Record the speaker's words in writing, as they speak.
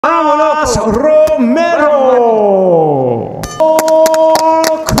Matias Romero.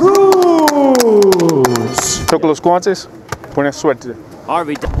 Cruz. Toca los guantes, buena suerte.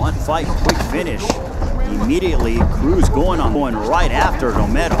 Harvey, one fight, quick finish. Immediately, Cruz going right after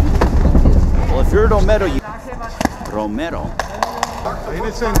Romero. Well, if you're Romero,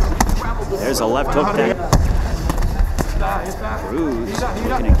 there's a left hook there. Cruz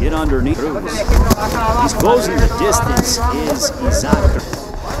looking to get underneath. Cruz. He's closing the distance. Is Isaac.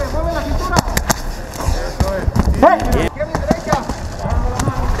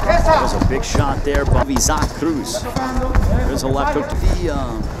 There's a big shot there by Isaac Cruz. There's a left hook to the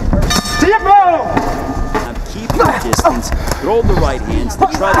keep your distance, throw the right hands to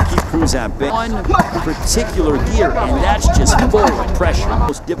try to keep Cruz at bay. One particular gear, and that's just forward pressure.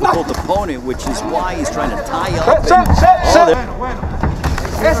 Most difficult opponent, which is why he's trying to tie up.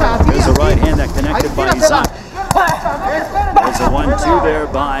 There's a right hand that connected by Isaac. There's a 1-2 there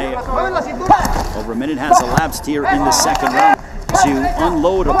by, over a minute has elapsed here in the second round to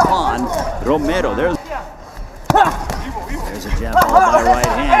unload upon Romero. There's a jab followed by right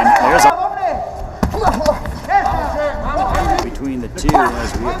hand. There's a between the two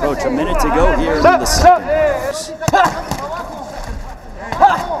as we approach a minute to go here in the second.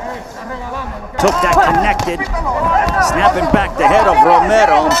 Took that connected, snapping back the head of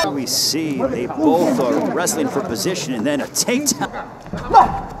Romero. We see they both are wrestling for position and then a takedown.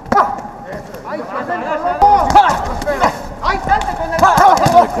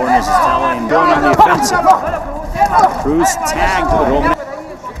 The corners is telling, going on the offensive. Cruz tagged Romero.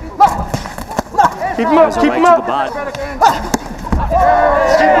 Keep him up, keep him up.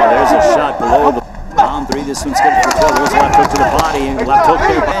 There's a shot below the round 3. This one's scheduled for 12. There's a left hook to the body. Left hook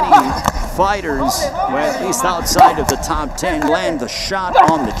there. Many fighters, well, at least outside of the top 10, land the shot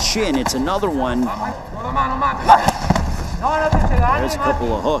on the chin. It's another one. There's a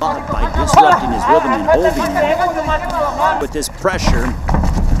couple of hooks by disrupting his rhythm and holding him. With this pressure,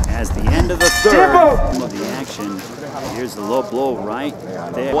 as the end of the third of the action, here's the low blow right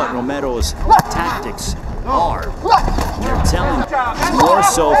there. What Romero's tactics are. They're telling more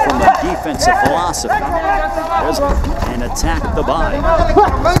so from a defensive philosophy. And attack the body.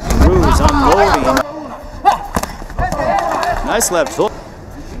 Cruz unloading. Nice left hook.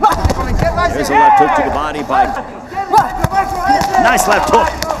 There's a left hook to the body by. Nice left hook.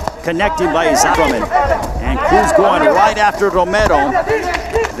 Connecting by Isaac. And Cruz going right after Romero.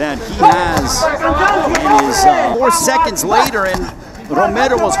 That he has in his 4 seconds later, and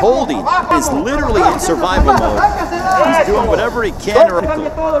Romero was holding. He's literally in survival mode. He's doing whatever he can.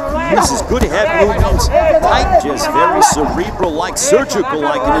 He uses good head movements, tight, just very cerebral-like,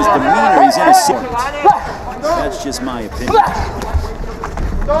 surgical-like in his demeanor. He's in a sequence. That's just my opinion.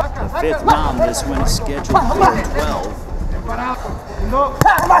 The 5th round, this one is scheduled for 12.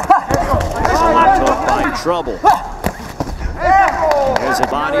 There's a left hook by Trouble. There's a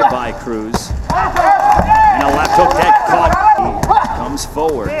body by Cruz. And a left hook that caught. He comes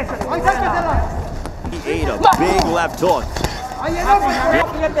forward. He ate a big left hook.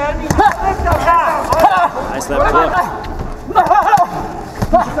 Nice left hook.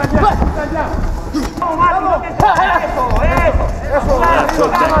 Left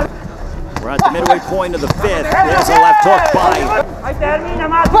hook that. We're at the midway point of the 5th. There's a left hook by.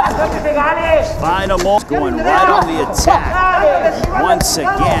 Final move going right on the attack. Once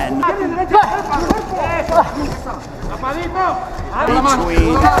again.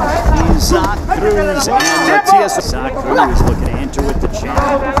 Between Isaac Cruz and Matias. Isaac Cruz looking to enter with the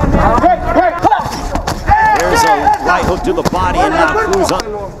jab. There's a right hook to the body and now Cruz up.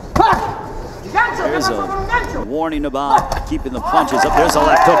 There's a warning about keeping the punches up. There's a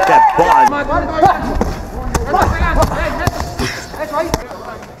left hook that buzzed.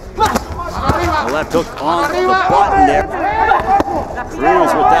 The left hook on the button there.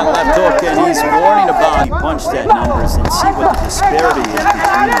 Cruz with that left hook, and he's warning about. He punched at numbers and see what the disparity is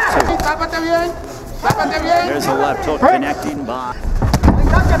between the two. There's a left hook connecting by.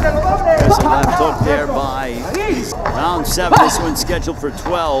 There's a left hook there by round 7. This one's scheduled for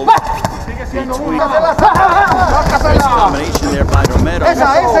 12. Between there's a combination there by Romero.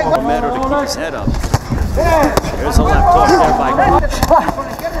 Romero to keep his head up. There's a left hook there by Cruz.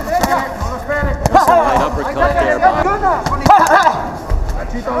 There's a right uppercut there by.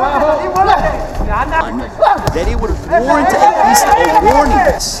 That he would warrant at least a warning.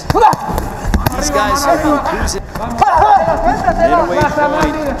 These guys have been cruising. Midway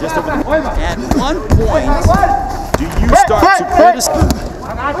point, just over the point. At one point, do you start to criticize?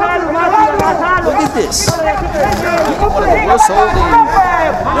 Look at this. One of the worst holding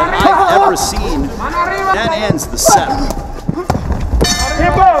that I've ever seen. That ends the 7th.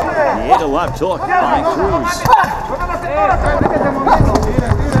 a left hook by Cruz.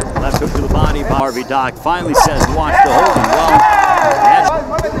 Left hook to the body by Harvey Doc. Finally says, watch the holding. Well,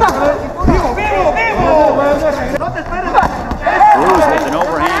 Cruz with an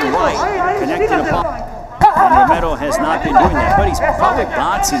overhand right, connecting upon. And Romero has not been doing that, but he's probably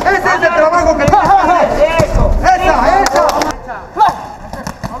boxing.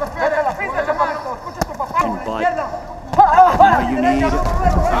 But you need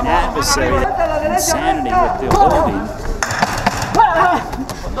an adversary, insanity with the holding.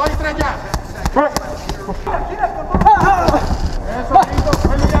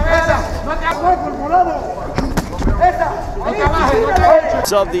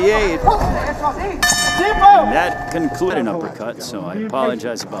 Of the 8th. And that concluded an uppercut, so I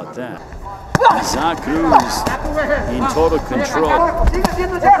apologize about that. Cruz in total control. Overhand.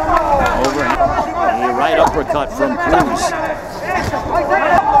 A right uppercut from Cruz.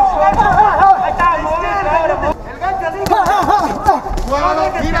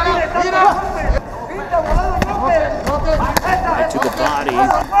 Right to the body.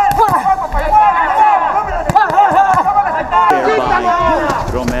 There by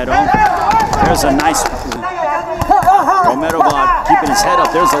Romero. There's a nice Romero keeping his head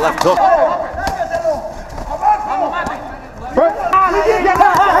up. There's a left hook.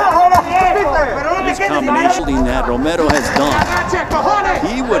 This combination that Romero has done,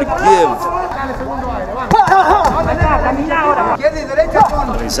 he would give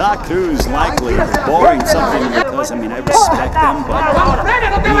Cruz likely boring something because, I mean, I respect them, but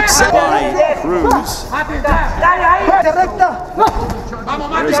except by Cruz.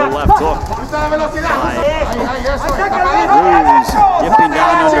 There's a left hook by Cruz, dipping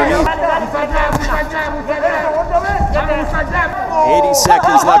down underneath. 80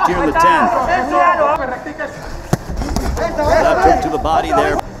 seconds left here in the 10th. Left hook to the body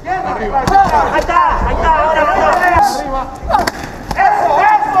there.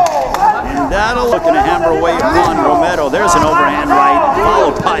 And that'll looking to hammer away on Romero. There's an overhand right,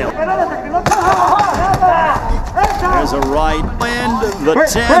 followed by there's a right. And the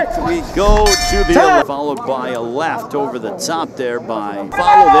 10th, we go to the 11th, followed by a left over the top there by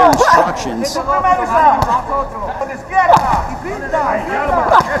follow their instructions.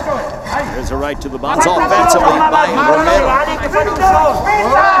 There's a right to the box offensively by Romero.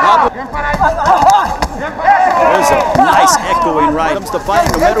 There's a nice echoing right. Comes to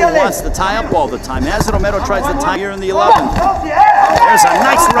fighting. Romero wants to tie up all the time. As Romero tries to tie here in the 11th. There's a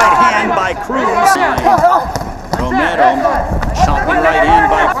nice right hand by Cruz. Romero chopping right hand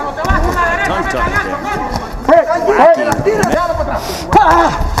by tongue tuck there.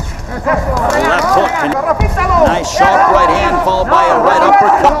 Left hook. Nice sharp right hand followed by a right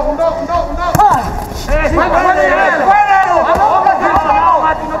uppercut.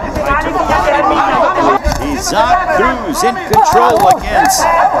 Cruz in control against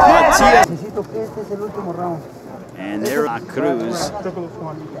Matias. And there Cruz,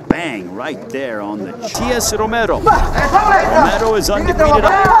 bang, right there on the Matias Romero. Romero is undefeated.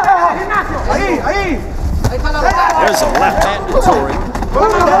 There's a left-handed Tory.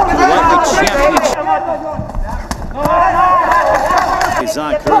 Lightweight championship.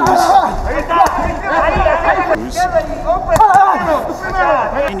 Cruz.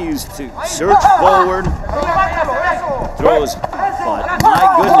 Continues to search forward. Throws, but my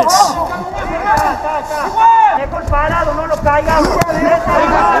goodness.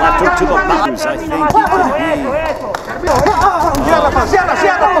 Left hook to the bottoms. I think he could be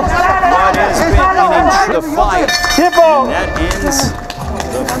what has been in the fight. And that ends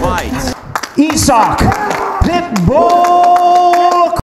the fight. Isaac, Pitbull.